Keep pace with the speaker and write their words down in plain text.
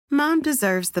Mom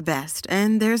deserves the best,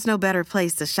 and there's no better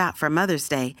place to shop for Mother's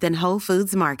Day than Whole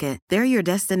Foods Market. They're your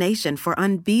destination for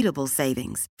unbeatable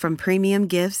savings, from premium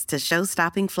gifts to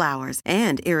show-stopping flowers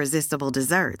and irresistible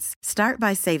desserts. Start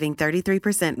by saving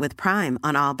 33% with Prime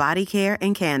on all body care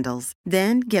and candles.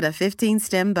 Then get a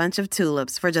 15-stem bunch of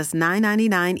tulips for just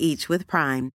 $9.99 each with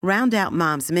Prime. Round out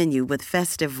Mom's menu with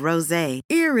festive rosé,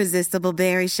 irresistible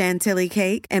berry chantilly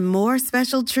cake, and more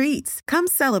special treats. Come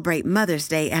celebrate Mother's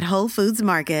Day at Whole Foods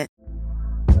Market.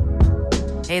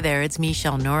 Hey there, it's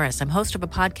Michelle Norris. I'm host of a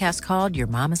podcast called Your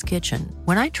Mama's Kitchen.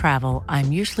 When I travel,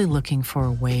 I'm usually looking for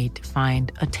a way to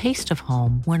find a taste of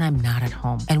home when I'm not at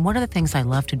home. And one of the things I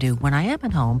love to do when I am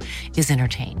at home is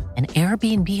entertain. And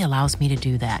Airbnb allows me to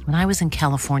do that. When I was in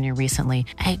California recently,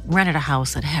 I rented a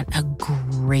house that had a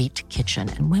great kitchen.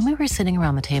 And when we were sitting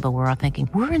around the table, we were all thinking,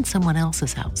 we're in someone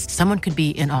else's house. Someone could be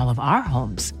in all of our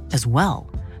homes as well.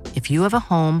 If you have a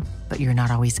home, but you're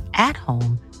not always at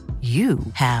home, you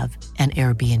have an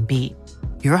Airbnb.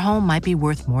 Your home might be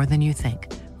worth more than you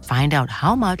think. Find out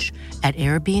how much at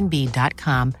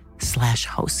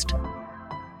airbnb.com/host. Down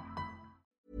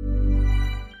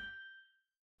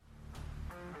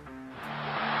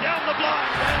the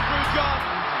blind, Andrew John.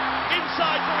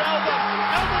 Inside for Albert.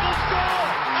 Albert will score.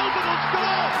 Albert will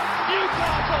score.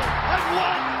 Newcastle have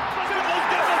won. Fiddler's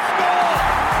going to score.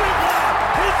 Fiddler,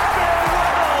 it's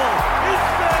farewell. It's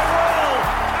farewell.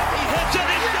 And he hits it.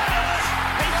 He's got it.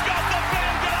 He's got the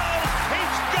Bengals.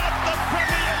 He's got the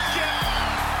Premiership.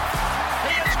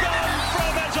 He has gone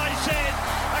from, as I said,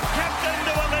 a captain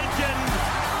to a legend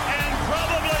and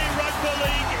probably rugby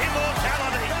league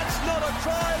immortality. That's not a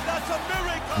try. That's a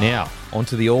miracle. Now, on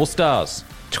to the All-Stars.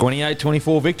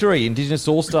 28-24 victory. Indigenous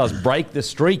All-Stars break the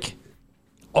streak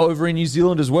over in New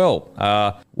Zealand as well.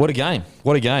 What a game.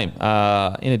 What a game.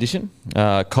 In addition,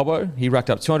 Cobbo, he racked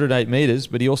up 208 metres,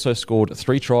 but he also scored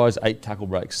 3 tries, 8 tackle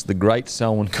breaks. The great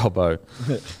Selwyn Cobbo.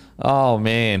 Oh,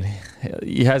 man.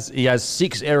 He has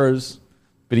 6 errors,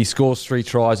 but he scores 3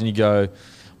 tries, and you go,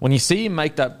 when you see him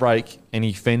make that break and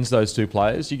he fends those 2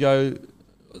 players, you go,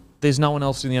 there's no one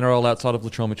else in the NRL outside of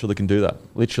Latrell Mitchell that can do that.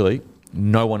 Literally,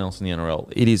 no one else in the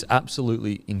NRL. It is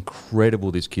absolutely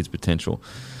incredible, this kid's potential.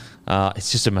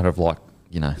 It's just a matter of, like,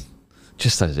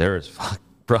 just those errors. Fuck,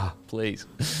 bruh, please,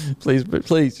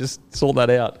 just sort that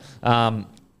out.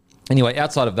 Anyway,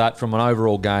 outside of that, from an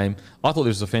overall game, I thought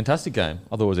this was a fantastic game.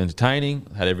 I thought it was entertaining,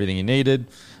 had everything you needed.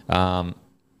 I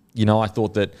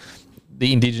thought that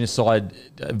the Indigenous side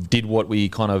did what we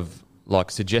kind of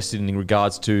suggested in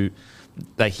regards to,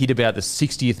 they hit about the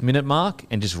 60th minute mark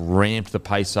and just ramped the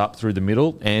pace up through the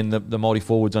middle, and the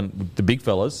multi-forwards on the big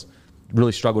fellas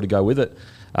really struggled to go with it.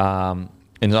 And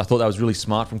I thought that was really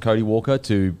smart from Cody Walker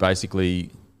to basically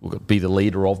be the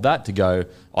leader of that, to go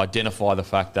identify the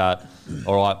fact that,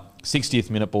 all right, 60th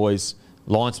minute, boys,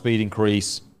 line speed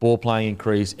increase, ball playing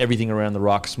increase, everything around the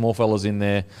ruck, small fellas in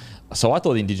there. So I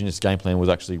thought the Indigenous game plan was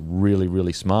actually really,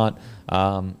 really smart.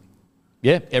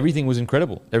 Everything was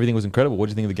incredible. What do you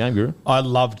think of the game, Guru? I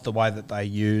loved the way that they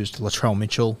used Latrell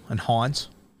Mitchell and Hines,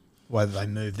 the way that they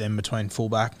moved them between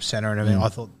fullback, centre and everything. I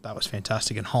thought that was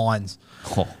fantastic. And Hines,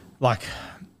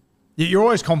 you're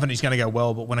always confident he's going to go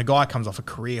well, but when a guy comes off a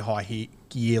career-high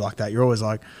year like that, you're always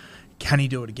like, can he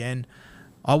do it again?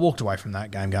 I walked away from that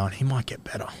game going, he might get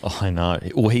better. Oh, I know.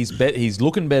 Well, he's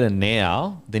looking better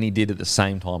now than he did at the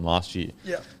same time last year.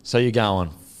 Yeah. So you're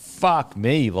going, fuck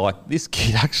me, this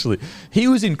kid actually, he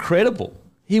was incredible.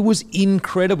 It was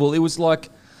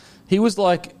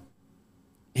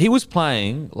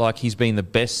playing like he's been the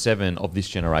best 7 of this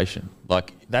generation.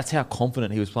 That's how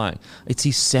confident he was playing. It's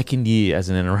his second year as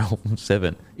an NRL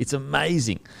 7. It's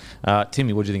amazing.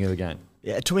 Timmy, what do you think of the game?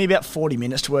 Yeah, it took me about 40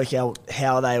 minutes to work out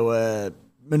how they were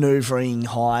manoeuvring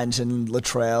Hines and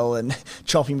Latrell and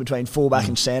chopping between fullback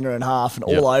and centre and half and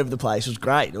all over the place. It was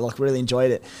great. Really enjoyed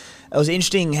it. It was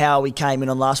interesting how we came in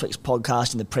on last week's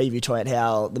podcast in the preview to it,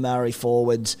 how the Maori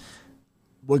forwards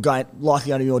were likely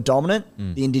going to be more dominant.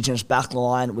 The Indigenous back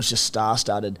line was just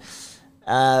star-studded.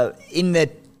 In the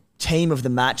team of the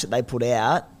match that they put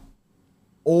out,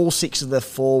 all 6 of the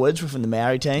forwards were from the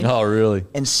Maori team. Oh, really?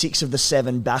 And 6 of the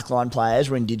 7 backline players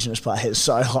were Indigenous players.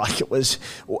 So,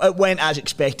 it went as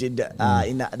expected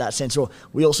in that sense.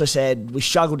 We also said we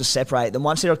struggled to separate them.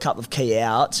 Once there were a couple of key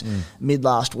outs mid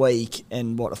last week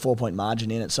and, a 4-point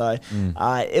margin in it. So,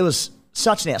 it was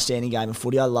such an outstanding game of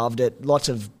footy. I loved it. Lots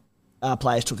of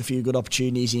players took a few good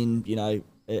opportunities in,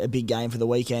 a big game for the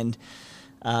weekend.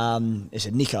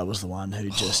 Nico was the one who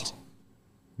just...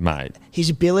 Mate. His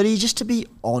ability just to be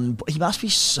on... He must be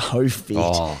so fit.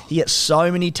 Oh. He gets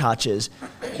so many touches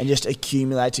and just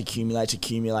accumulates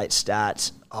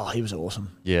stats. Oh, he was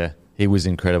awesome. Yeah. He was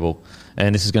incredible.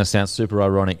 And this is going to sound super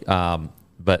ironic,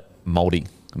 but mouldy.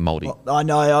 I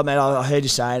know. I mean, I heard you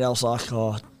say it. I was like,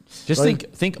 oh. Just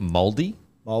think mouldy.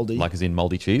 Mouldy. Like as in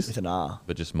mouldy cheese. With an R.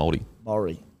 But just mouldy.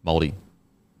 Mouldy.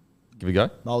 Give it a go.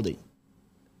 Mouldy.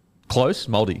 Close.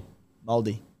 Mouldy.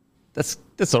 Mouldy. That's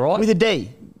all right. With a D.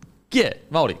 Yeah,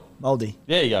 mouldy. Mouldy.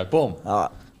 There you go. Boom. All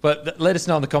right. But let us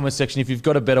know in the comments section if you've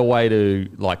got a better way to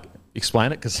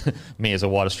explain it, because me as a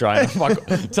white Australian, I'm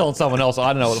like telling someone else,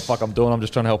 I don't know what the fuck I'm doing. I'm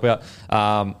just trying to help out.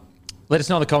 Let us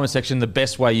know in the comment section the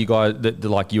best way you guys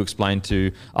that you explain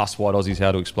to us white Aussies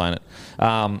how to explain it.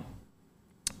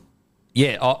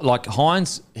 Like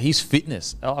Hines, his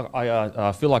fitness.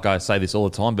 I feel like I say this all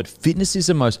the time, but fitness is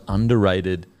the most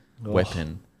underrated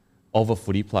weapon of a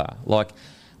footy player. Like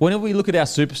whenever we look at our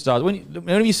superstars,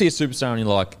 whenever you see a superstar and you're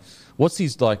like, what's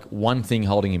his one thing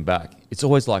holding him back? It's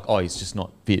always like, oh, he's just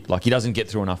not fit. Like he doesn't get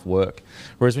through enough work.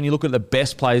 Whereas when you look at the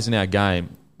best players in our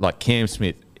game, like Cam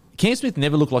Smith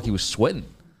never looked like he was sweating.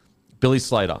 Billy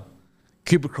Slater,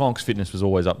 Cooper Cronk's fitness was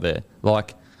always up there.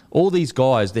 Like all these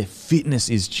guys, their fitness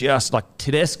is just like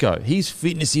Tedesco. His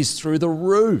fitness is through the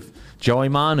roof. Joey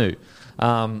Manu.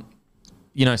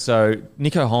 So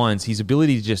Nicho Hynes, his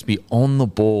ability to just be on the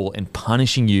ball and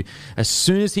punishing you. As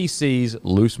soon as he sees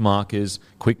loose markers,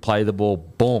 quick play the ball,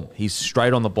 boom, he's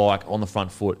straight on the bike, on the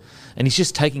front foot. And he's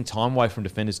just taking time away from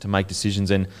defenders to make decisions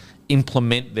and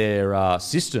implement their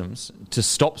systems to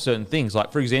stop certain things.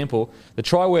 Like, for example, the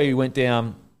try where he went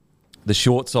down the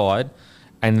short side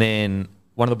and then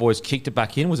one of the boys kicked it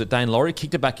back in. Was it Dane Laurie?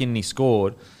 Kicked it back in and he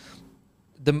scored.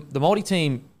 The Māori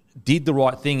team did the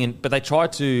right thing, but they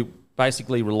tried to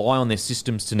basically rely on their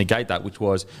systems to negate that, which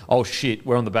was, oh shit,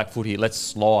 we're on the back foot here, let's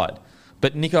slide.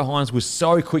 But Nicho Hynes was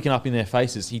so quick and up in their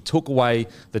faces, he took away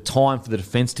the time for the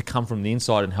defence to come from the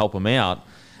inside and help him out.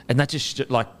 And that just,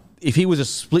 if he was a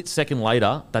split second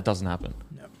later, that doesn't happen.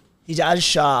 Yep. He's as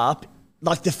sharp,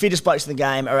 like the fittest blokes in the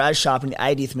game are as sharp in the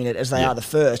 80th minute as they are the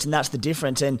first, and that's the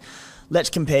difference. And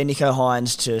let's compare Nicho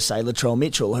Hynes to, say, Latrell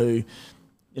Mitchell, who,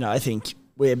 I think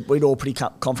we'd all pretty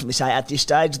confidently say at this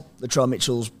stage, Latrell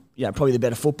Mitchell's probably the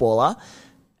better footballer,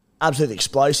 absolutely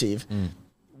explosive.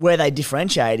 Where they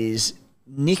differentiate is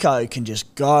Nicho can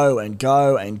just go and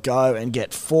go and go and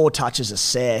get 4 touches a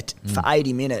set for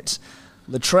 80 minutes.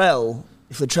 If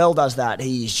Latrell does that,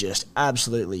 he's just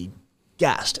absolutely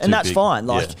gassed. And that's fine.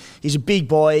 He's a big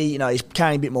boy, he's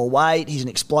carrying a bit more weight, he's an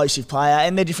explosive player,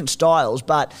 and they're different styles,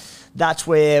 but that's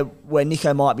where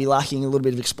Nicho might be lacking a little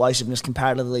bit of explosiveness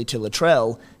comparatively to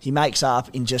Latrell. He makes up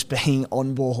in just being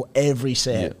on ball every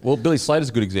set. Yeah. Well, Billy Slater's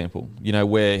a good example,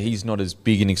 where he's not as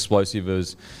big and explosive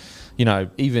as,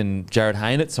 even Jared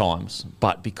Hayne at times,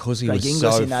 but because he was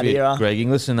so fit. Greg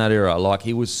Inglis in that era.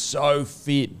 He was so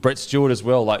fit. Brett Stewart as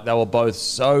well. They were both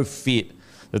so fit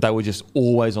that they were just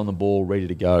always on the ball, ready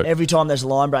to go. Every time there's a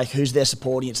line break, who's there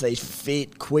supporting? It's these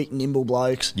fit, quick, nimble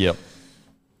blokes. Yep.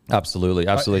 Absolutely.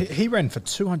 He ran for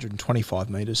 225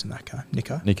 metres in that game,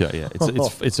 Nicho. Yeah.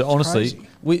 It's honestly,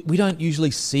 we don't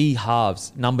usually see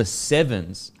halves, number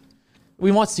 7s.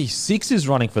 We might see 6s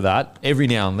running for that every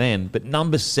now and then, but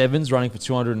number 7s running for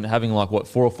 200 and having 4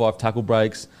 or 5 tackle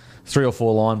breaks, 3 or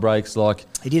 4 line breaks.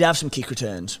 He did have some kick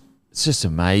returns. It's just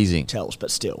amazing.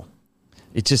 But still.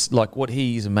 It's just what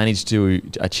he's managed to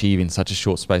achieve in such a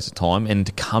short space of time, and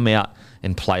to come out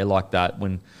and play like that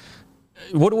when...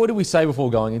 What did we say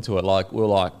before going into it?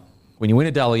 When you win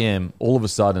a Dally M, all of a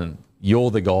sudden,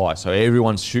 you're the guy. So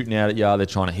everyone's shooting out at you. They're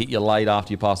trying to hit you late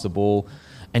after you pass the ball.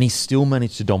 And he still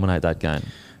managed to dominate that game.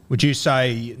 Would you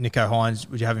say Nicho Hynes,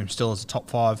 would you have him still as a top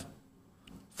 5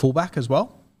 fullback as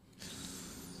well?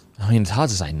 I mean, it's hard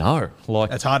to say no.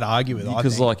 It's hard to argue with,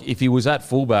 because if he was at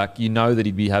fullback, that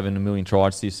he'd be having a million try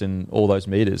assists and all those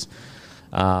meters.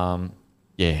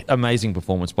 Amazing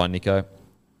performance by Nicho.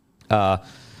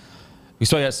 We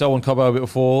spoke about Selwyn Cobbo a bit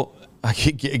before.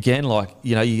 Again,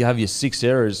 you have your 6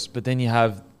 errors, but then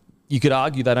you could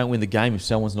argue they don't win the game if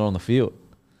Selwyn's not on the field.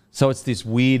 So it's this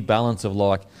weird balance of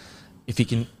if he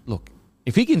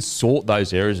can sort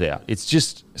those errors out, it's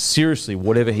just seriously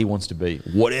whatever he wants to be.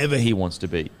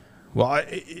 Well,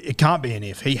 it can't be an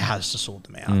if. He has to sort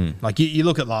them out. You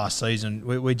look at last season,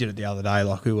 we did it the other day,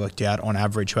 we worked out on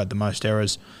average who had the most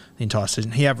errors the entire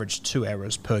season. He averaged 2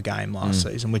 errors per game last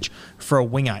season, which for a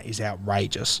winger is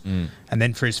outrageous. And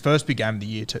then for his first big game of the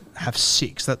year to have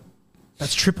 6,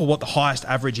 that's triple what the highest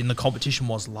average in the competition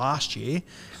was last year.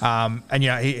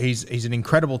 He's an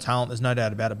incredible talent, there's no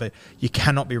doubt about it, but you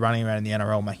cannot be running around in the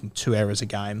NRL making 2 errors a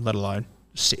game, let alone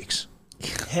 6.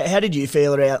 How did you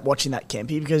feel about watching that,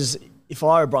 Kempy? Because if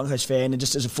I were a Broncos fan and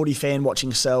just as a footy fan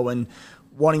watching Selwyn,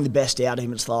 wanting the best out of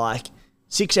him, it's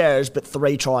 6 errors, but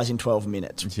 3 tries in 12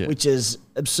 minutes, which is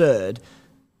absurd.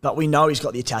 But we know he's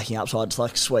got the attacking upside. It's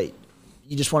like, sweet.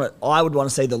 You just want to. I would want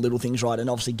to see the little things right, and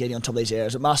obviously getting on top of these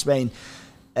errors. It must have been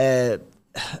an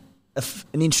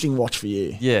interesting watch for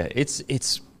you. Yeah,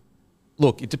 it's.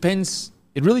 Look, it depends.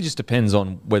 It really just depends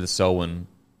on whether Selwyn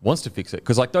wants to fix it,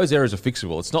 because like those errors are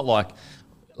fixable. It's not like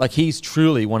he's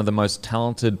truly one of the most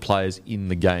talented players in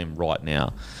the game right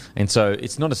now, and so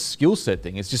it's not a skill set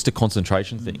thing. It's just a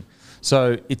concentration thing.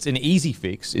 So it's an easy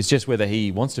fix. It's just whether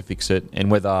he wants to fix it,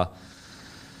 and whether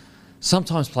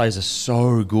sometimes players are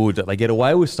so good that they get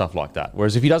away with stuff like that.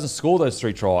 Whereas if he doesn't score those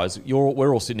 3 tries,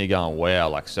 we're all sitting here going, wow,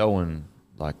 like Selwyn,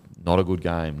 like not a good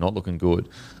game, not looking good.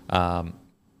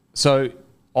 So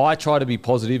I try to be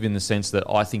positive in the sense that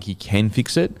I think he can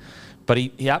fix it, but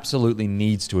he absolutely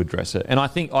needs to address it. And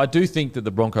I do think that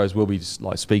the Broncos will be just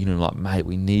like speaking to him like, mate,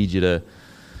 we need you to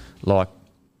like.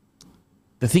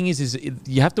 The thing is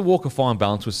you have to walk a fine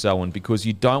balance with Selwyn, because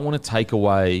you don't want to take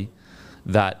away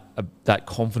that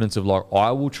confidence of like, I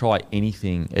will try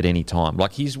anything at any time.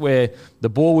 Like he's where the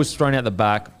ball was thrown out the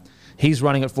back, he's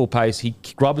running at full pace, he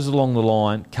grubbers along the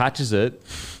line, catches it,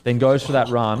 then goes for that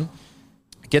run,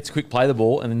 gets a quick play the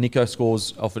ball, and then Nico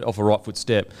scores off a right foot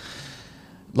step.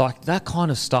 Like that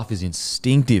kind of stuff is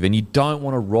instinctive, and you don't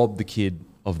want to rob the kid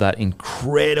of that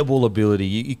incredible ability.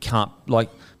 You can't,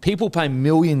 like, people pay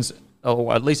millions,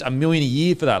 or at least $1 million a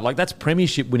year for that. Like that's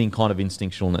premiership winning kind of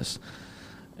instinctualness.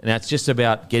 And that's just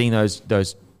about getting those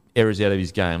errors out of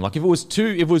his game. Like if it was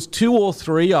 2 or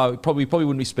 3, I probably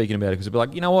wouldn't be speaking about it, because it'd be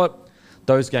like, you know what,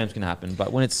 those games can happen.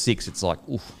 But when it's 6, it's like,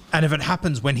 oof. And if it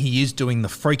happens when he is doing the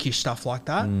freakish stuff like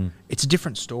that, it's a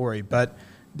different story. But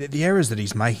the errors that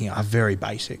he's making are very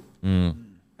basic. And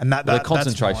they're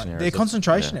concentration errors. They're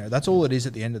concentration errors. That's all it is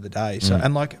at the end of the day. So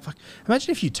and like,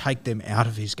 imagine if you take them out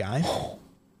of his game.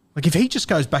 Like if he just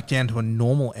goes back down to a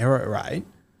normal error rate.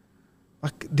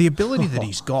 Like the ability that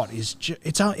he's got is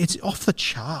it's off the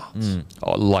charts.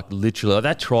 Oh, like literally,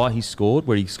 that try he scored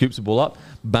where he scoops the ball up,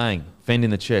 bang, fend in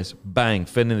the chest, bang,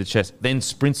 fend in the chest, then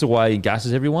sprints away and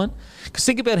gasses everyone. Because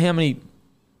think about how many.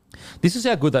 This is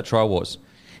how good that try was.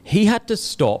 He had to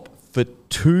stop for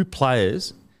 2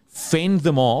 players, fend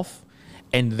them off,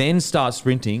 and then start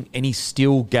sprinting, and he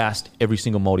still gassed every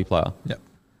single multiplayer. Yep.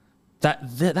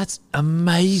 That's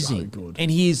amazing. So good.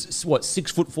 And he is what,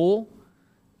 6'4"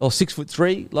 or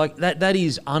 6'3"? Like that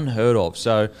is unheard of.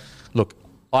 So, look,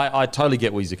 I totally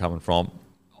get where he's coming from.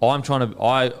 I'm trying to.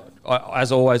 I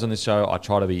as always on this show, I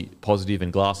try to be positive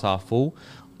and glass half full.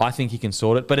 I think he can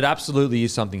sort it, but it absolutely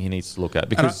is something he needs to look at,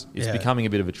 because it's becoming a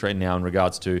bit of a trend now in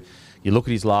regards to, you look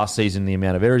at his last season, the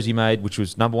amount of errors he made, which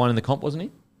was number 1 in the comp, wasn't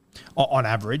he? On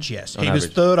average, yes. He was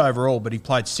 3rd overall, but he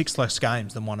played 6 less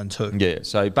games than 1 and 2. Yeah,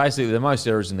 so basically the most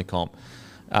errors in the comp.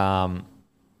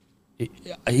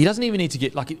 He doesn't even need to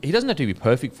get, like, he doesn't have to be a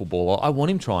perfect footballer. I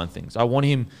want him trying things. I want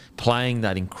him playing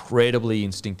that incredibly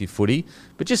instinctive footy,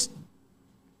 but just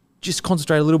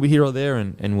concentrate a little bit here or there,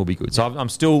 and we'll be good. So I'm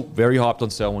still very hyped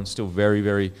on Selwyn, still very,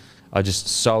 very, just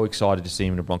so excited to see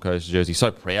him in a Broncos jersey,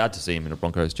 so proud to see him in a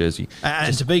Broncos jersey.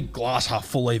 And to be glass half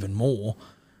full even more,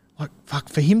 like, fuck,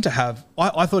 for him to have,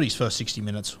 I thought his first 60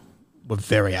 minutes were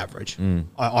very average.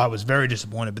 I was very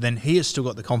disappointed, but then he has still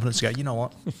got the confidence to go, you know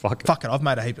what, fuck it, I've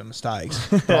made a heap of mistakes,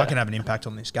 but I can have an impact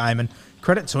on this game. And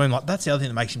credit to him, like that's the other thing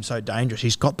that makes him so dangerous.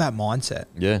 He's got that mindset.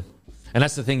 Yeah. And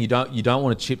that's the thing, you don't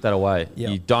want to chip that away.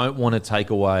 Yep. You don't want to take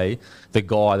away the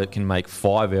guy that can make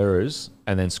 5 errors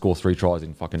and then score 3 tries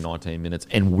in fucking 19 minutes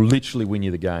and literally win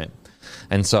you the game.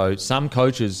 And so some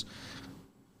coaches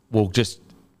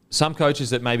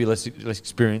that maybe less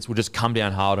experienced will just come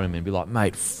down hard on him and be like,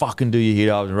 mate, fucking do your hit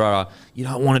up and rah. You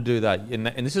don't want to do that.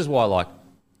 And this is why, like,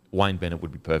 Wayne Bennett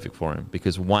would be perfect for him,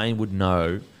 because Wayne would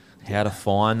know how to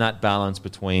find that balance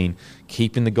between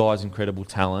keeping the guy's incredible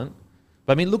talent.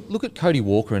 But I mean, look at Cody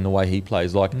Walker and the way he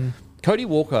plays. Like, Cody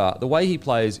Walker, the way he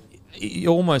plays,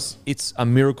 it's a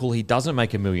miracle he doesn't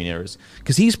make a million errors,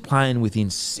 because he's playing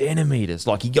within centimetres.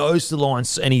 Like, he goes to the line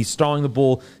and he's throwing the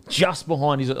ball just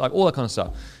behind his, like, all that kind of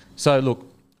stuff. So, look,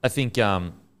 I think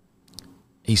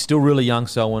he's still really young,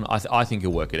 Selwyn. I think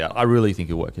he'll work it out. I really think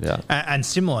he'll work it out. And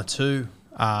similar to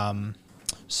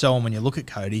Selwyn, when you look at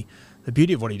Cody, the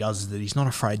beauty of what he does is that he's not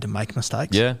afraid to make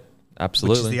mistakes. Yeah,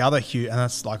 absolutely. Which is the other huge, and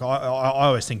that's like, I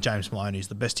always think James Maloney is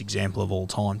the best example of all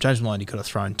time. James Maloney could have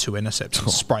thrown 2 intercepts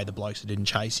and spray the blokes that didn't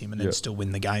chase him and then still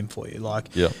win the game for you.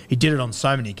 Like, he did it on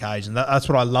so many occasions. That's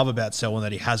what I love about Selwyn,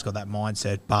 that he has got that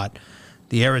mindset, but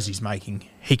the errors he's making,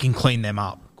 he can clean them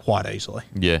up quite easily.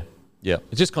 Yeah.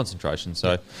 It's just concentration.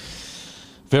 So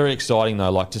very exciting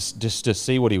though, like just to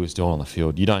see what he was doing on the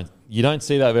field. You you don't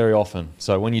see that very often.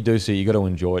 So when you do see it, you got to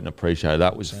enjoy it and appreciate it.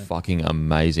 That was fucking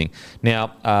amazing.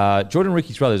 Now, Jordan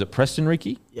Rickie's brother, is it Preston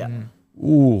Rickie? Yeah.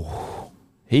 Ooh.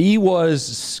 He was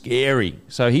scary.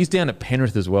 So he's down at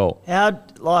Penrith as well. How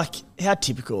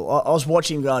typical. I was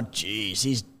watching him going, geez,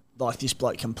 he's like, this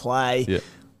bloke can play. Yeah.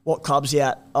 What club's he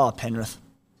at? Oh, Penrith.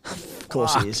 Of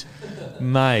course he is.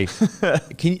 Mate,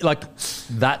 can you, like,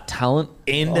 that talent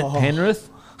end at Penrith?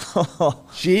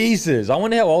 Jesus. I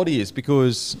wonder how old he is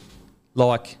because,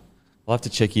 like, I'll have to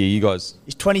check here. You guys.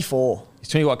 He's 24. He's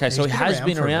 21. Okay, so he has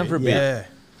been around for a bit. Yeah.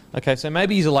 Okay, so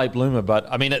maybe he's a late bloomer, but,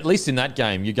 I mean, at least in that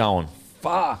game, you're going,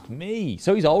 fuck me.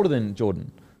 So he's older than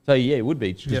Jordan. So, yeah, it would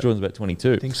be because Jordan's about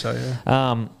 22. I think so,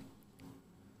 yeah.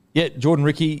 Yeah, Jordan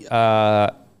Rickie,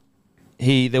 there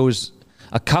was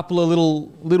a couple of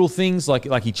little things,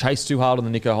 like he chased too hard on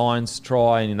the Nico Hines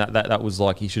try, and that was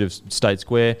like he should have stayed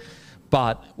square.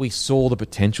 But we saw the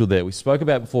potential there. We spoke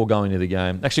about before going into the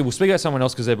game. Actually, we'll speak about someone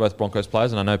else because they're both Broncos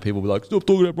players, and I know people will be like, stop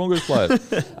talking about Broncos players.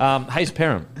 Hayes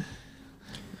Perham.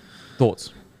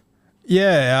 Thoughts?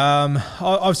 Yeah,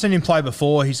 I've seen him play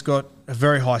before. He's got a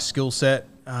very high skill set.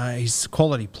 He's a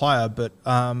quality player, but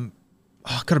I've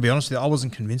got to be honest with you, I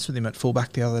wasn't convinced with him at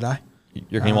fullback the other day. You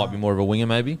reckon he might be more of a winger,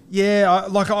 maybe? Yeah,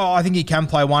 I think he can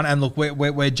play one. And look,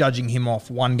 we're judging him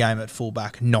off one game at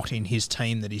fullback, not in his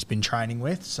team that he's been training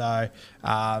with. So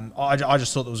I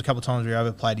just thought there was a couple of times where he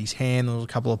overplayed his hand. There was a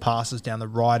couple of passes down the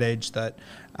right edge that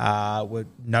were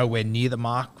nowhere near the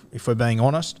mark, if we're being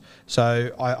honest.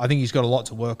 So I think he's got a lot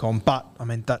to work on. But I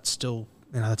mean, that's still,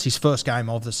 that's his first game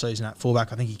of the season at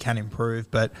fullback. I think he can improve,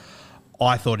 but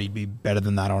I thought he'd be better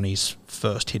than that on his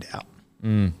first hit out.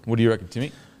 What do you reckon,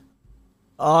 Timmy?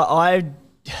 I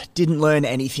didn't learn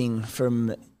anything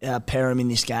from Perham in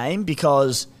this game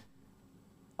because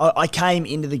I came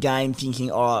into the game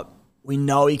thinking, all right, we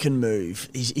know he can move.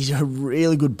 He's a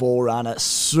really good ball runner,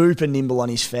 super nimble on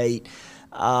his feet.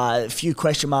 A few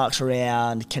question marks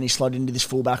around, can he slot into this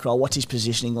fullback role? What's his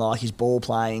positioning like? His ball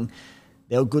playing?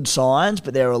 There were good signs,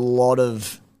 but there are a lot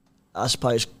of, I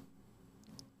suppose,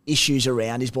 issues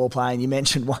around his ball playing. You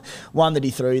mentioned one that he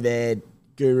threw there,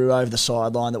 Guru over the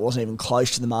sideline, that wasn't even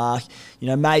close to the mark.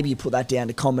 Maybe you put that down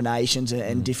to combinations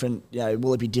and different,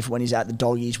 will it be different when he's at the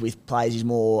doggies with players he's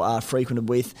more frequented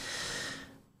with?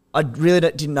 I really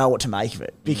didn't know what to make of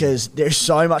it because there's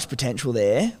so much potential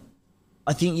there.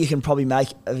 I think you can probably make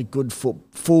a good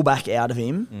fullback out of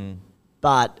him,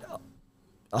 but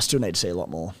I still need to see a lot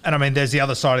more. And I mean, there's the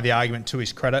other side of the argument to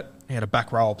his credit. He had a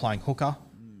back rower playing hooker.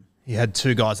 He had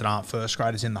two guys that aren't first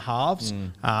graders in the halves.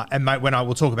 And mate,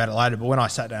 we'll talk about it later, but when I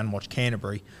sat down and watched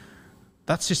Canterbury,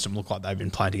 that system looked like they've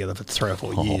been playing together for 3 or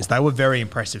 4 years. They were very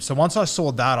impressive. So once I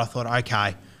saw that, I thought,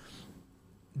 okay,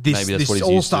 this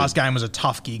All-Stars game was a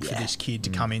tough gig for this kid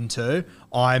to come into.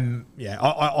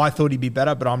 I thought he'd be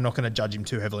better, but I'm not going to judge him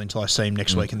too heavily until I see him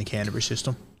next week in the Canterbury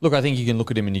system. Look, I think you can look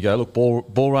at him and you go, look,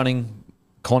 ball running,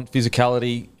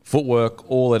 physicality, footwork,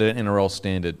 all at an NRL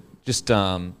standard. Just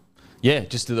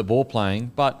to the ball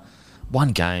playing. But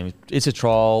one game, it's a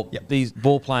trial. Yep. These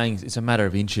ball playing, it's a matter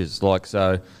of inches.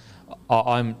 So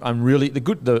I'm really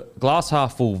the glass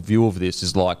half full view of this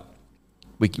is like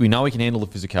we know he can handle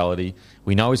the physicality.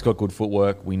 We know he's got good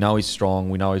footwork. We know he's strong.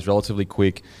 We know he's relatively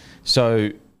quick. So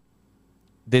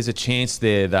there's a chance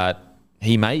there that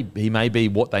he may be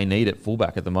what they need at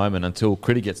fullback at the moment until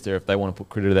Critter gets there if they want to put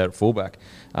Critter there at fullback.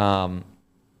 But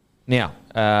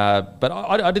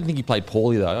I didn't think he played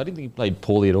poorly, though. I didn't think he played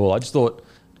poorly at all. I just thought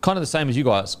kind of the same as you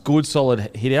guys. Good,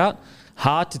 solid hit out.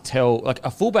 Hard to tell. Like,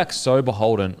 a fullback's so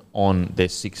beholden on their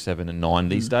 6, 7 and 9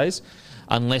 these days,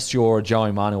 unless you're a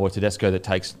Joey Manu or Tedesco that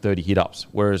takes 30 hit-ups.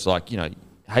 Whereas,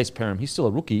 Hayes Perham, he's still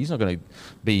a rookie. He's not going to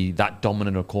be that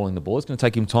dominant of calling the ball. It's going to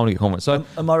take him time to get confident. So,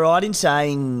 am I right in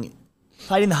saying...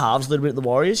 Played in the halves a little bit at the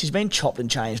Warriors. He's been chopped and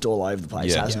changed all over the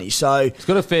place, hasn't he? So he's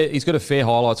got a fair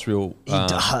highlights reel. He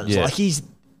does. Yeah.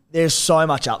 There's so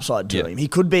much upside to him. He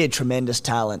could be a tremendous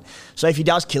talent. So if he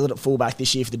does kill it at fullback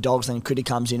this year for the Dogs, then Critter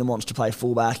comes in and wants to play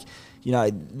fullback.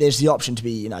 There's the option to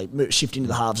be, shift into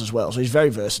the halves as well. So he's very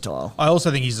versatile. I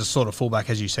also think he's the sort of fullback,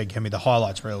 as you said, Kemi. The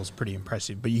highlights reel is pretty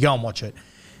impressive, but you go and watch it.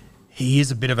 He is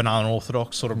a bit of an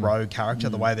unorthodox sort of rogue character,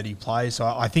 the way that he plays. So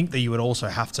I think that you would also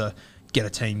have to get a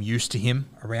team used to him,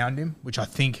 around him, which I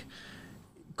think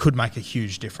could make a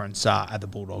huge difference at the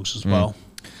Bulldogs as well.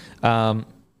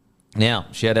 Now,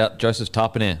 shout out Joseph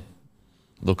Tarpanier.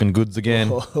 Looking goods again.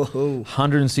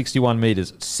 161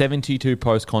 metres, 72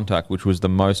 post contact, which was the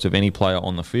most of any player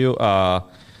on the field. I'll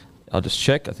just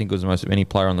check. I think it was the most of any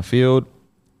player on the field.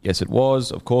 Yes, it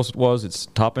was. Of course it was. It's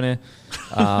Tarpanier.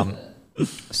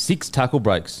 6 tackle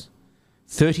breaks,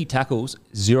 30 tackles,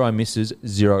 0 misses,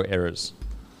 0 errors.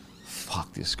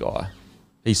 fuck this guy.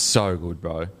 He's so good,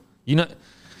 bro. You know,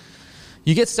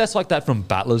 you get stats like that from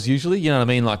battlers usually. You know what I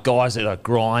mean? Like guys that are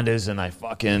grinders and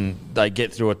they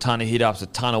get through a ton of hit-ups, a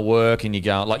ton of work, and you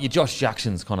go, like your Josh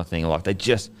Jackson's kind of thing. Like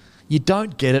you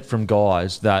don't get it from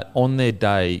guys that on their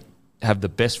day have the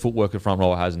best footwork a front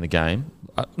rower has in the game.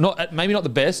 Maybe not the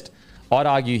best. I'd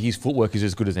argue his footwork is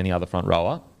as good as any other front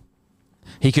rower.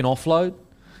 He can offload.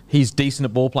 He's decent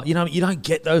at ball play. You know, you don't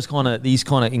get these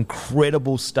kind of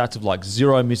incredible stats of like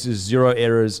 0 misses, 0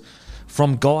 errors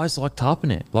from guys like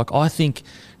Tarpanet. Like, I think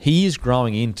he is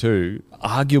growing into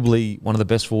arguably one of the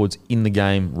best forwards in the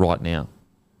game right now.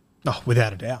 Oh,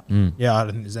 without a doubt. Yeah, I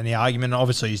don't think there's any argument.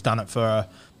 Obviously, he's done it for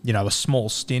a small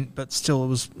stint, but still, it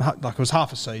was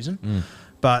half a season.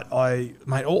 But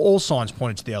all signs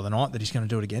pointed to the other night that he's going to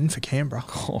do it again for Canberra.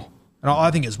 And I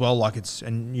think as well, like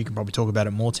and you can probably talk about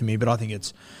it more to me, but I think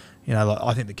it's,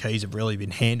 I think the keys have really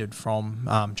been handed from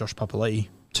Josh Papali'i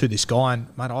to this guy, and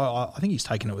mate, I think he's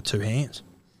taken it with 2 hands.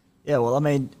 Yeah, well, I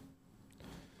mean,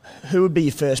 who would be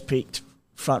your first picked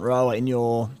front rower in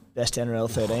your best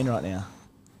NRL 13 right now?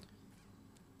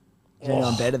 Is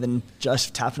anyone better than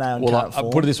Joseph Tapine on current form?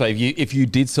 I'll put it this way. If you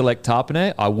did select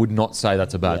Tapine, I would not say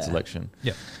that's a bad selection.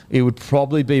 Yeah. It would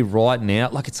probably be right now.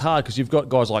 Like, it's hard because you've got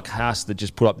guys like Haas that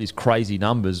just put up these crazy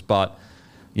numbers, but,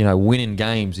 winning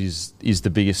games is the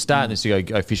biggest stat. And you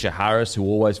go Fisher Harris, who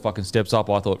always fucking steps up.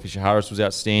 I thought Fisher Harris was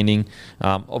outstanding.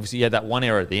 Obviously, he had that one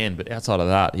error at the end, but outside of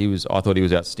that, I thought he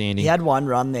was outstanding. He had one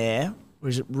run there,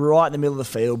 was right in the middle of the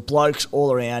field, blokes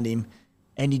all around him,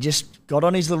 and he just got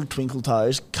on his little twinkle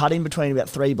toes, cut in between about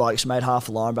 3 blokes, made half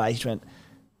a line break. He went,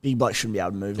 big blokes shouldn't be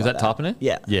able to move Is like that Tarpanet?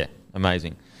 Yeah. Yeah,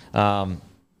 amazing. As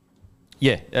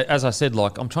I said,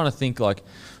 like, I'm trying to think, like,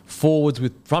 forwards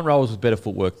with front rowers with better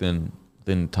footwork than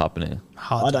Tarpanet.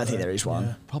 I don't think there is one.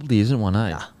 Yeah. Probably isn't one, eh?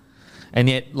 Nah. And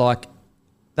yet, like,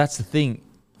 that's the thing.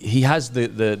 He has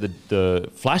the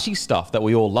flashy stuff that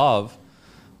we all love,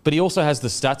 but he also has the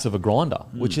stats of a grinder,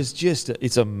 which is just,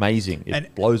 it's amazing.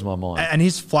 It blows my mind. And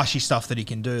his flashy stuff that he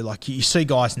can do, like you see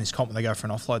guys in this comp when they go for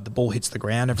an offload, the ball hits the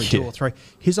ground every 2 or 3.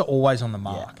 His are always on the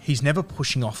mark. Yeah. He's never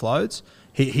pushing offloads.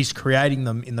 He's creating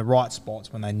them in the right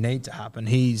spots when they need to happen.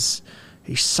 He's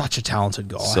such a talented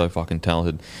guy. So fucking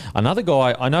talented. Another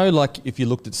guy, I know, like, if you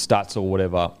looked at stats or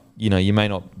whatever, you may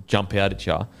not jump out at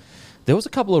you. There was a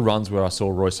couple of runs where I saw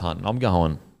Royce Hunt, and I'm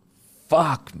going,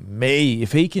 fuck me.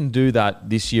 If he can do that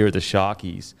this year at the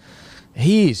Sharkies,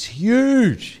 he is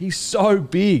huge. He's so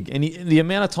big. And the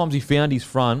amount of times he found his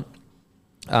front,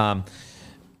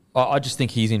 I just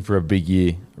think he's in for a big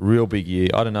year, real big year.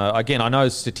 I don't know. Again, I know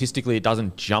statistically it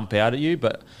doesn't jump out at you,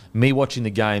 but me watching the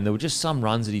game, there were just some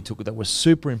runs that he took that were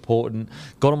super important,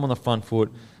 got him on the front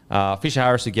foot. Fisher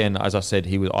Harris, again, as I said,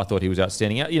 I thought he was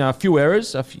outstanding. A few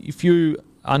errors, a few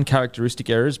uncharacteristic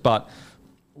errors, but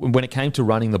when it came to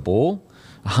running the ball,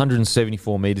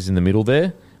 174 metres in the middle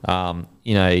there,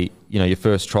 your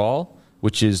first trial,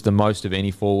 which is the most of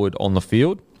any forward on the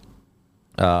field,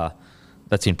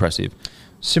 that's impressive.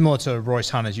 Similar to Royce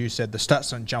Hunt, as you said, the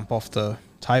stats don't jump off the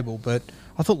table, but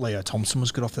I thought Leo Thompson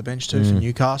was good off the bench too for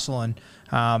Newcastle. And,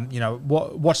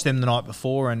 watched them the night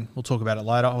before, and we'll talk about it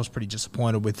later. I was pretty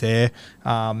disappointed with their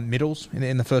middles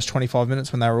in the first 25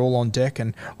 minutes when they were all on deck.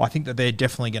 And I think that they're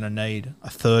definitely going to need a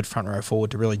third front row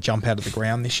forward to really jump out of the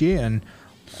ground this year. And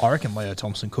I reckon Leo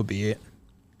Thompson could be it.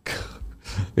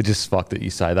 It's just fucked that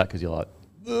you say that because you're like,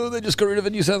 oh, they just got rid of a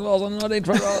New South Wales on 19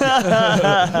 front row.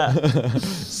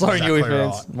 Sorry, Exactly Newey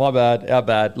fans. right. My bad. Our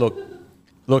bad.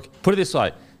 Look, put it this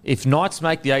way. If Knights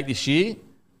make the 8 this year,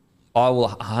 I will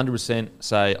 100%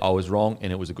 say I was wrong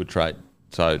and it was a good trade.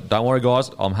 So don't worry,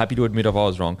 guys. I'm happy to admit if I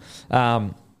was wrong.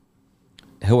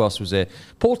 Who else was there?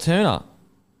 Paul Turner.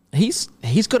 He's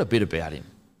got a bit about him.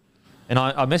 And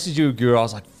I messaged you, Guru. I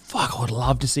was like, fuck, I would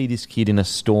love to see this kid in a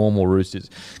Storm or Roosters.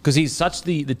 Because he's such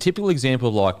the typical example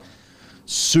of, like,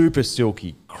 super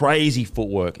silky, crazy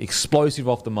footwork, explosive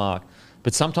off the mark.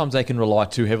 But sometimes they can rely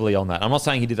too heavily on that. I'm not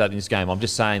saying he did that in this game. I'm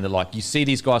just saying that, like, you see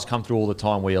these guys come through all the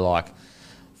time where you're like,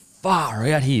 far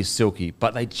out, he is silky.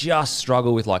 But they just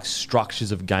struggle with, like,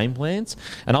 structures of game plans.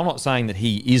 And I'm not saying that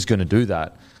he is going to do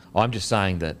that. I'm just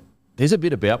saying that there's a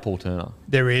bit about Paul Turner.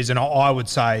 There is, and I would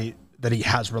say that he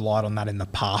has relied on that in the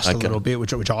past a little bit,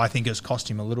 which I think has cost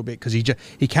him a little bit because he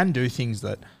can do things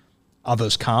that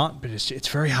others can't, but it's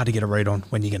very hard to get a read on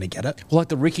when you're going to get it. Like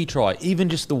the Ricky try, even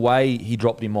just the way he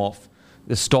dropped him off,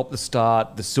 the stop, the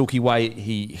start, the silky way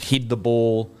he hid the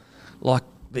ball. Like,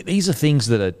 these are things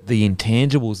that are the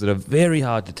intangibles that are very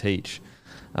hard to teach.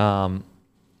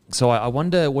 So I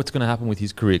wonder what's going to happen with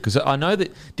his career, because I know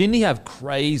that didn't he have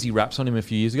crazy raps on him a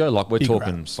few years ago? Like we're Big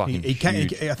talking raps. fucking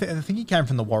I think he came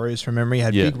from the Warriors from memory. He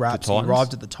had big raps. He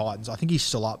arrived at the Titans. I think he's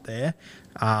still up there.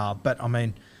 But I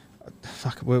mean,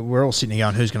 fuck, we're all sitting here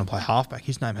going, who's going to play halfback?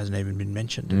 His name hasn't even been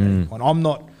mentioned. I'm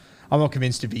not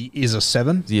convinced if he is a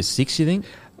 7. Is he a 6? You think?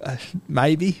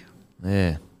 Maybe.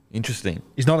 Yeah, interesting.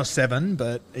 He's not a 7,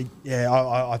 but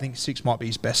I think 6 might be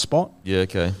his best spot. Yeah.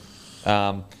 Okay.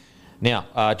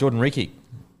 Now, Jordan Riki.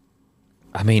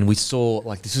 I mean, we saw,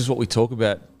 like, this is what we talk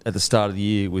about at the start of the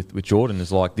year with Jordan,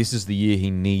 is like, this is the year he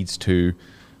needs to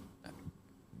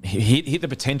hit the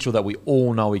potential that we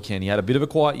all know he can. He had a bit of a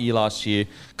quiet year last year,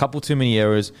 a couple too many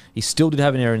errors. He still did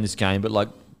have an error in this game, but, like,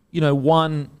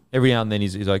 one every now and then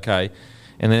is okay.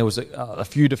 And there was a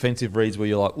few defensive reads where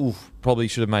you're like, oof, probably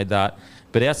should have made that.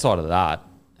 But outside of that,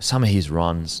 some of his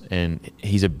runs and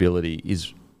his ability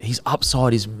his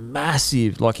upside is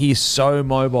massive. Like, he is so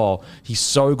mobile. He's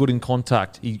so good in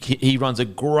contact. He runs a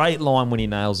great line when he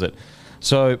nails it.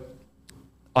 So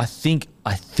I think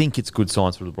it's good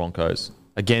signs for the Broncos.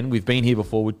 Again, we've been here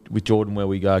before with Jordan where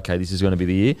we go, okay, this is going to be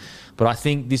the year. But I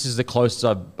think this is the closest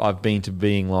I've been to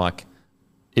being like,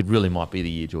 it really might be the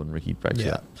year Jordan Riki breaks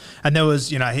out. And there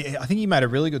was, I think he made a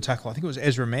really good tackle. I think it was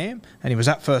Ezra Mam, and he was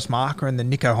at first marker, and then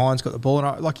Nico Hines got the ball.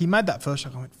 And he made that first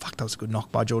tackle. I went, fuck, that was a good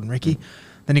knock by Jordan Riki.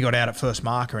 Then he got out at first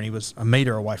marker, and he was a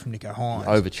metre away from Nico Hines.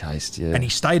 Overchased, yeah. And he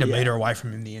stayed a metre away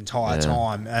from him the entire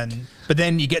time. But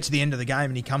then you get to the end of the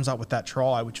game, and he comes up with that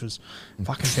try, which was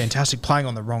fucking fantastic, playing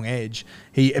on the wrong edge.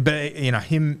 Him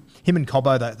and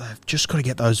Cobbo, they've just got to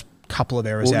get those couple of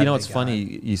errors out. You know what's funny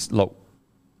is, look,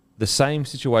 the same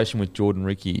situation with Jordan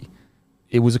Riki,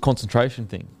 it was a concentration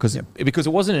thing because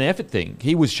it wasn't an effort thing.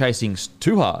 He was chasing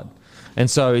too hard. And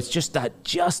so it's just that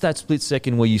split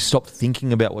second where you stop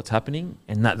thinking about what's happening,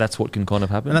 and that's what can kind of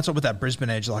happen. And that's what with that Brisbane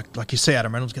edge, like you see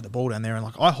Adam Reynolds get the ball down there, and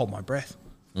like I hold my breath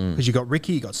because you got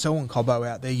Riki, you got Selwyn Cobbo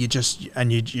out there. You're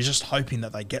just hoping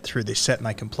that they get through this set and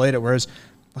they complete it. Whereas,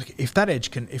 like if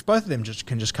both of them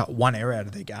can just cut one error out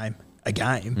of their game a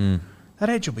game, that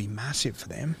edge will be massive for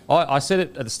them. I said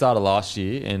it at the start of last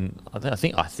year, and I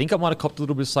think I might have copped a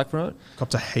little bit of slack from it.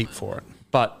 Copped a heap for it.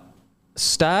 But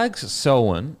Staggs,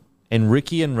 Selwyn, and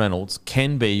Riki and Reynolds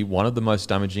can be one of the most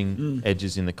damaging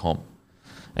edges in the comp.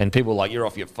 And people are like, you're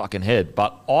off your fucking head.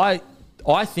 But I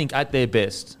think at their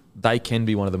best, they can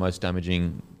be one of the most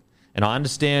damaging. And I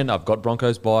understand, I've got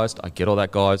Broncos biased. I get all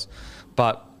that, guys.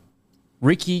 But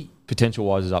Riki,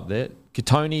 potential-wise, is up there.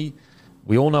 Katoni,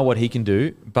 we all know what he can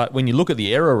do. But when you look at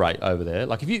the error rate over there,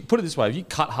 like if you put it this way, if you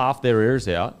cut half their errors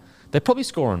out, they're probably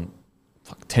scoring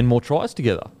 10 more tries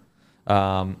together.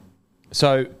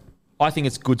 So I think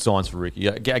it's good signs for Riki.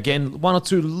 Again, one or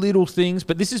two little things,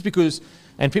 but this is because,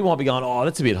 and people might be going, oh,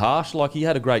 that's a bit harsh. Like, he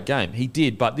had a great game. He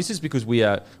did, but this is because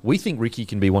we think Riki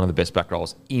can be one of the best back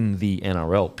rows in the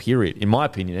NRL, period. In my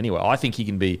opinion, anyway. I think he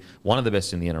can be one of the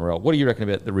best in the NRL. What do you reckon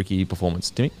about the Riki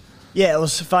performance, Timmy? Yeah, it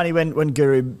was funny when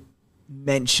Guru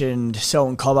mentioned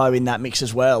Selwyn Cobbo in that mix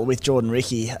as well with Jordan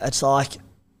Riki. It's like,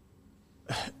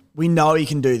 we know he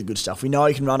can do the good stuff. We know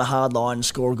he can run a hard line and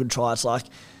score a good try. It's like,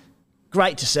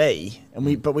 great to see,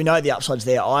 but we know the upside's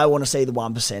there. I want to see the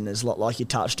 1%ers, like you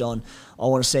touched on. I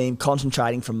want to see him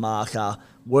concentrating from marker,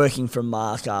 working from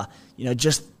marker,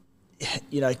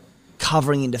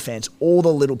 covering in defence, all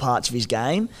the little parts of his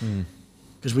game,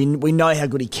 because we know how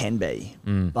good he can be,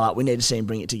 but we need to see him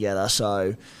bring it together.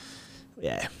 So,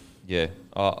 yeah. Yeah,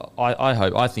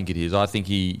 I think it is. I think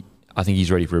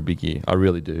he's ready for a big year. I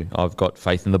really do. I've got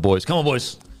faith in the boys. Come on,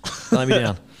 boys. Lay me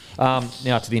down.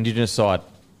 Now to the Indigenous side.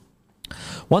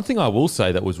 One thing I will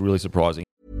say that was really surprising.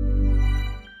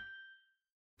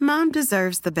 Mom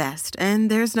deserves the best, and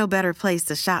there's no better place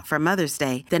to shop for Mother's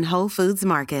Day than Whole Foods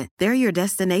Market. They're your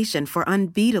destination for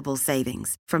unbeatable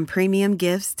savings, from premium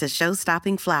gifts to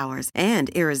show-stopping flowers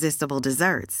and irresistible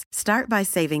desserts. Start by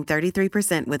saving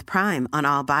 33% with Prime on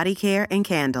all body care and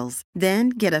candles. Then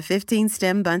get a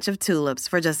 15-stem bunch of tulips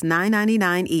for just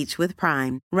 $9.99 each with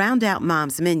Prime. Round out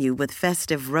Mom's menu with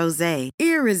festive rosé,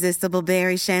 irresistible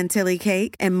berry chantilly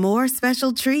cake, and more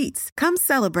special treats. Come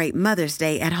celebrate Mother's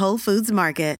Day at Whole Foods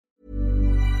Market.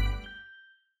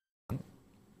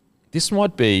 This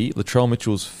might be Latrell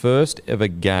Mitchell's first ever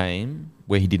game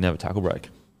where he didn't have a tackle break.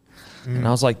 And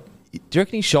I was like, do you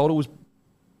reckon his shoulder was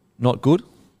not good?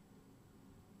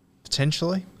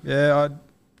 Potentially. Yeah.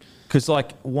 Because,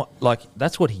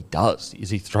 that's what he does, is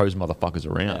he throws motherfuckers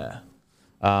around.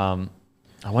 Yeah.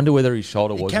 I wonder whether his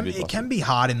shoulder was a bit It can be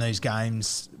hard in these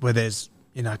games where there's,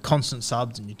 constant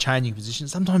subs and you're changing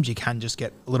positions. Sometimes you can just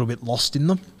get a little bit lost in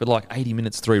them. But 80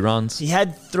 minutes, 3 runs. He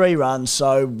had 3 runs,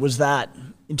 so was that,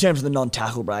 in terms of the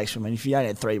non-tackle breaks, I mean, if you only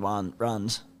had 3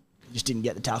 runs, you just didn't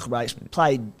get the tackle breaks.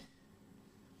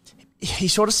 He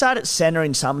sort of sat at centre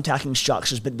in some attacking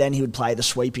structures, but then he would play the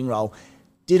sweeping role.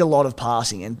 Did a lot of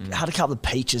passing and had a couple of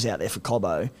peaches out there for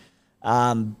Cobbo.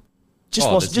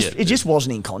 It just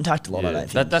wasn't in contact a lot. I don't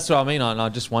think. That's what I mean. I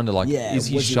just wonder, is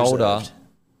his shoulder?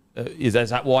 Is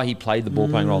that why he played the ball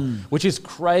playing role? Which is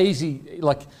crazy.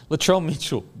 Like Latrell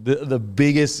Mitchell, one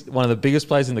of the biggest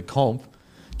players in the comp,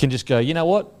 can just go, you know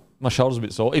what? My shoulder's a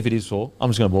bit sore. If it is sore, I'm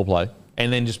just going to ball play,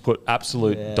 and then just put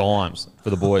absolute dimes for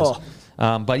the boys.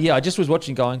 But yeah, I just was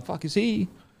watching, going, fuck, is his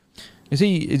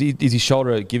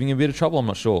shoulder giving him a bit of trouble? I'm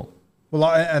not sure. Well,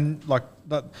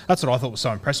 that's what I thought was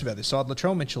so impressive about this side.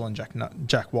 Latrell Mitchell and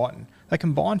Jack Whiten, they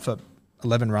combined for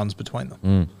 11 runs between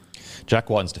them. Jack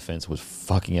Whiten's defence was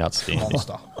fucking outstanding.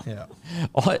 Monster, yeah.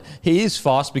 He is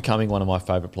fast becoming one of my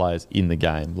favourite players in the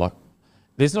game. Like,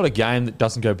 there's not a game that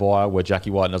doesn't go by where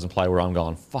Jackie Whiten doesn't play where I'm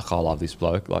going, fuck, I love this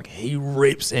bloke. Like, he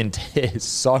rips and tears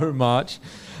so much.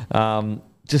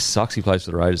 Just sucks he plays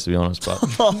for the Raiders, to be honest. But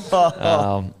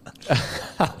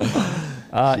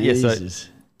Jesus.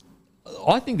 So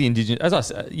I think the Indigenous, as I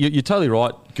said, you're totally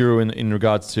right, Guru, in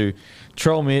regards to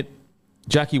Trell Mitt,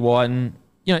 Jackie Whiten,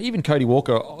 even Cody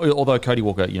Walker, although Cody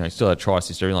Walker, still had a try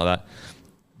assist, everything like that.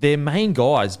 Their main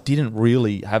guys didn't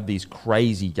really have these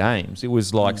crazy games. It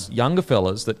was like younger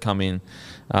fellas that come in.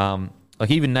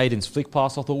 Like even Naden's flick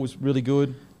pass I thought was really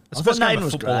good. It's the first game of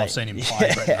football I've seen him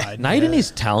play. Naden is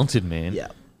talented, man. Yeah.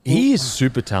 He is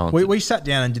super talented. We sat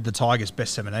down and did the Tigers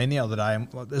best 17 the other day. And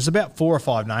there's about 4 or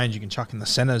 5 names you can chuck in the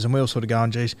centres, and we were sort of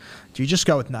going, geez, do you just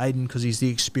go with Naden because he's the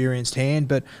experienced hand?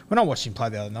 But when I watched him play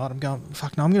the other night, I'm going,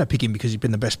 fuck no, I'm going to pick him because he's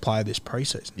been the best player this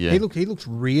preseason. Yeah. He looked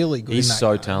really good. He's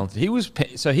so talented.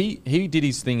 He did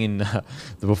his thing in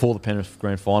before the Penrith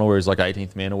Grand Final where he was like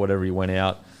 18th man or whatever. He went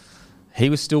out. He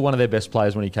was still one of their best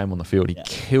players when he came on the field. He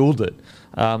killed it.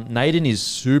 Naden is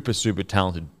super, super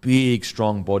talented. Big,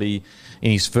 strong body.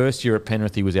 In his first year at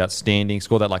Penrith, he was outstanding.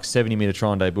 Scored that 70-metre try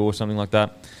on debut or something like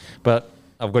that. But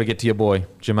I've got to get to your boy,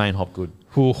 Jermaine Hopgood.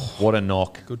 Ooh, what a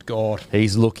knock. Good God.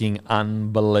 He's looking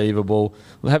unbelievable.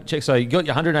 We'll have a check. So you got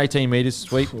your 118 metres,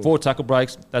 sweet. 4 tackle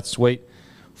breaks, that's sweet.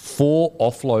 4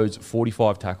 offloads,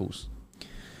 45 tackles.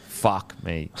 Fuck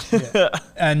me. Yeah.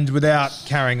 And without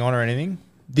carrying on or anything,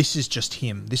 this is just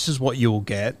him. This is what you'll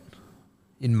get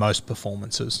in most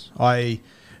performances. I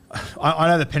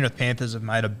know the Penrith Panthers have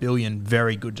made a billion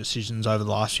very good decisions over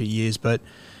the last few years, but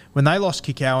when they lost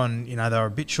Kikau and they were a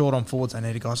bit short on forwards, they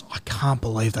needed guys. I can't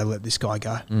believe they let this guy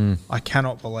go. I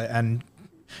cannot believe. And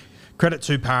credit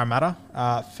to Parramatta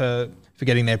for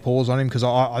getting their paws on him because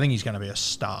I think he's going to be a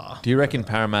star. Do you reckon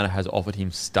Parramatta has offered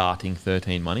him starting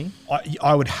 13 money?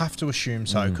 I would have to assume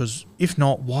so because if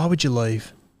not, why would you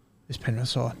leave this Penrith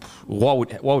side? Why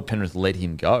would Penrith let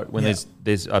him go when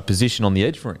there's a position on the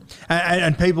edge for him?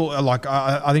 And people are like,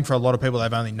 I think for a lot of people,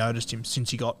 they've only noticed him since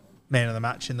he got man of the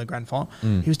match in the grand final.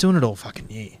 He was doing it all fucking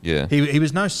year. Yeah. He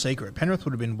was no secret. Penrith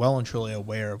would have been well and truly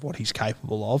aware of what he's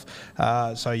capable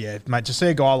of. So, yeah, mate, to see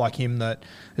a guy like him that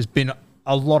has been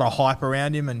a lot of hype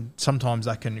around him and sometimes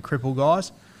that can cripple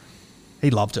guys, he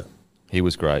loved it. He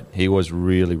was great. He was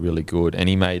really, really good. And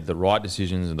he made the right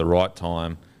decisions at the right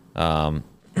time.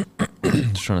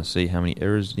 Just trying to see how many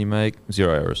errors did he make.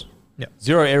 0 errors. Yeah.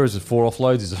 0 errors with 4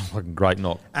 offloads is a fucking great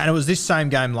knock. And it was this same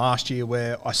game last year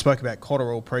where I spoke about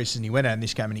Cotter all preseason. He went out in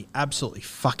this game and he absolutely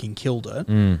fucking killed it.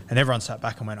 And everyone sat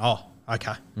back and went, oh,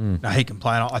 okay. Now he can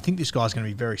play. And I think this guy's going to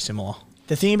be very similar.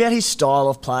 The thing about his style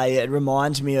of play, it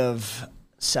reminds me of,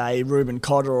 say, Ruben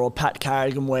Cotter or Pat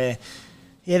Carrigan where,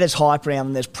 there's hype around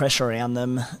them, there's pressure around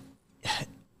them.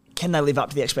 Can they live up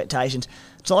to the expectations?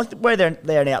 It's like where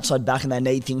they're an outside back and they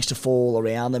need things to fall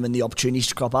around them and the opportunities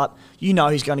to crop up. He's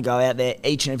going to go out there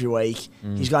each and every week.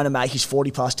 He's going to make his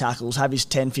 40-plus tackles, have his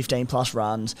 10, 15-plus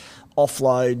runs,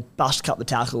 offload, bust a couple of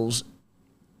tackles.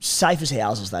 Safe as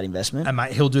houses, that investment. And,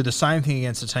 mate, he'll do the same thing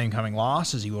against the team coming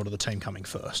last as he will to the team coming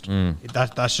first.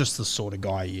 That's just the sort of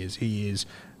guy he is. He is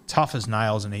tough as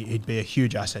nails and he'd be a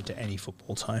huge asset to any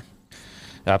football team.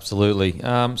 Absolutely.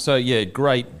 So, yeah,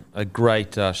 a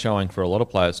great showing for a lot of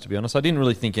players, to be honest. I didn't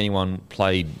really think anyone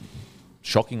played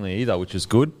shockingly either, which is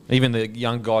good. Even the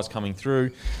young guys coming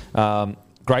through.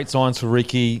 Great signs for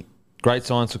Ricky. Great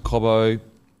signs for Cobbo.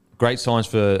 Great signs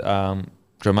for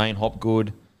Jermaine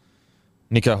Hopgood.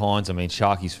 Nicho Hynes, I mean,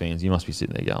 Sharkies fans, you must be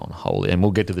sitting there going, holy... And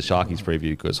we'll get to the Sharkies preview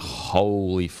because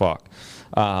holy fuck.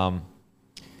 Outside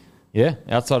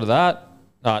of that,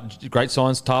 great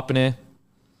signs, Tarpanair.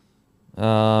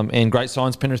 And great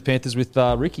signs, Penrith Panthers with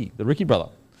Ricky, the Ricky brother.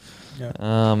 Yeah.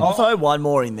 I'll throw one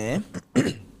more in there.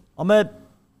 I'm a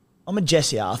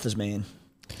Jesse Arthurs man.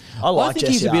 I like think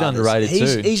Jesse he's a bit Arthurs. underrated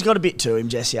too. He's got a bit to him,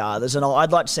 Jesse Arthurs, and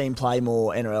I'd like to see him play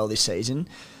more NRL this season.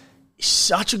 He's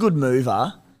such a good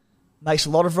mover, makes a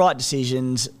lot of right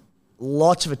decisions,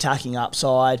 lots of attacking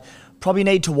upside. Probably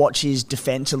need to watch his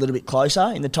defence a little bit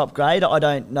closer in the top grade. I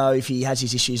don't know if he has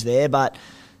his issues there, but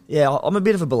yeah, I'm a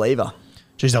bit of a believer.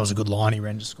 Geez, that was a good line he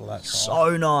ran to score that try.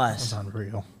 So nice. That was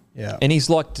unreal. Yeah. And he's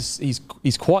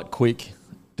quite quick,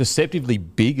 deceptively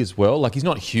big as well. Like, he's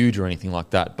not huge or anything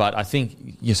like that, but I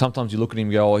think sometimes you look at him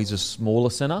and go, oh, he's a smaller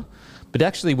centre. But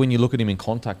actually, when you look at him in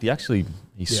contact,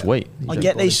 he's sweet. I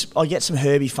get some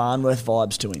Herbie Farnworth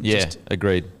vibes to him. Yeah,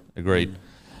 agreed.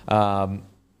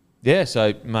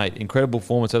 So, mate, incredible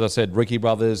performance. As I said, Ricky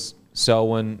Brothers,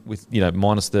 Selwyn, with,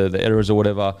 minus the errors or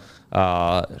whatever,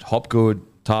 Hopgood,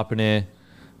 Tarpanair,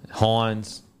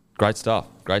 Hines, great stuff.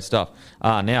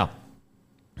 Now,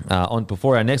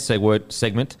 before our next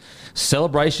segment,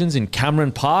 celebrations in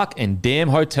Cameron Park and Dam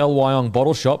Hotel Wyong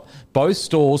Bottle Shop. Both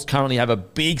stores currently have a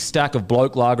big stack of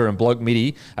Bloke Lager and Bloke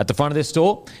Midi at the front of their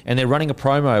store, and they're running a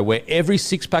promo where every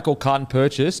 6-pack or carton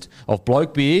purchased of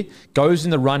Bloke beer goes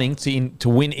in the running to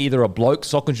win either a Bloke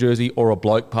soccer jersey or a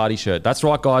Bloke party shirt. That's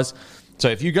right, guys. So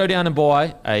if you go down and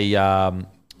buy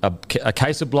a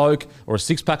case of Bloke or a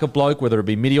 6-pack of Bloke, whether it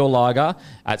be Midi or Lager,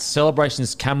 at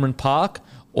Celebrations Cameron Park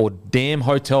or Dam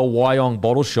Hotel Wyong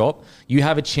Bottle Shop, you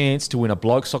have a chance to win a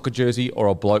Bloke soccer jersey or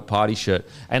a Bloke party shirt.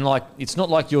 And it's not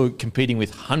like you're competing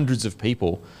with hundreds of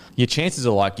people. Your chances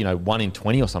are 1 in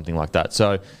 20 or something like that.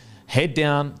 So head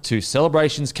down to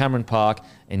Celebrations Cameron Park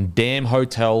and Dam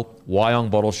Hotel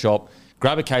Wyong Bottle Shop.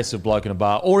 Grab a case of Bloke in a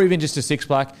bar, or even just a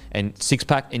 6-pack, and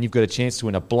you've got a chance to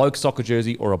win a Bloke soccer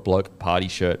jersey or a Bloke party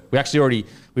shirt. We already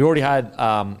had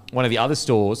one of the other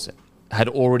stores had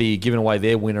already given away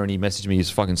their winner, and he messaged me. He's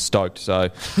fucking stoked. So,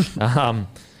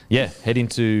 head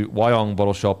into Wyong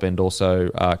Bottle Shop and also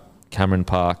Cameron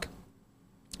Park.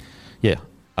 Yeah,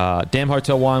 Dam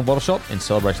Hotel Wyong Bottle Shop and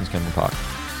Celebrations Cameron Park.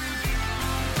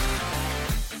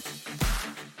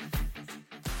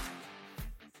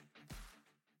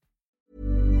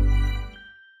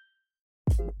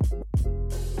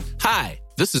 Hi,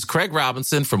 this is Craig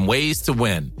Robinson from Ways to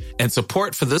Win, and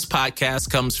support for this podcast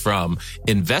comes from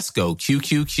Invesco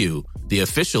QQQ, the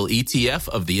official ETF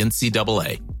of the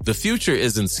NCAA. The future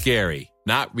isn't scary.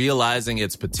 Not realizing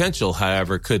its potential,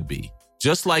 however, could be.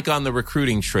 Just like on the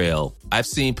recruiting trail, I've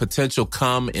seen potential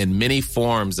come in many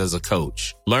forms as a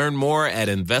coach. Learn more at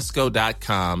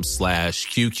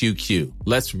Invesco.com/QQQ.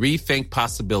 Let's rethink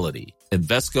possibility.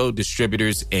 Invesco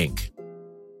Distributors, Inc.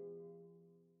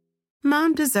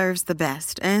 Mom deserves the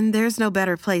best, and there's no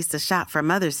better place to shop for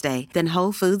Mother's Day than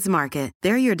Whole Foods Market.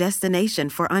 They're your destination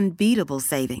for unbeatable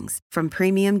savings, from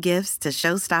premium gifts to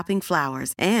show-stopping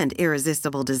flowers and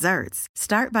irresistible desserts.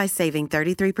 Start by saving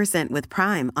 33% with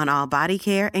Prime on all body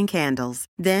care and candles.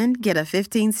 Then get a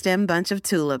 15-stem bunch of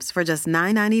tulips for just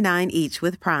 $9.99 each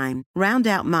with Prime. Round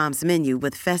out Mom's menu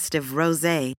with festive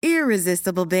rosé,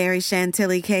 irresistible berry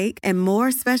chantilly cake, and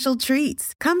more special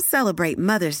treats. Come celebrate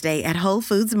Mother's Day at Whole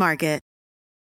Foods Market.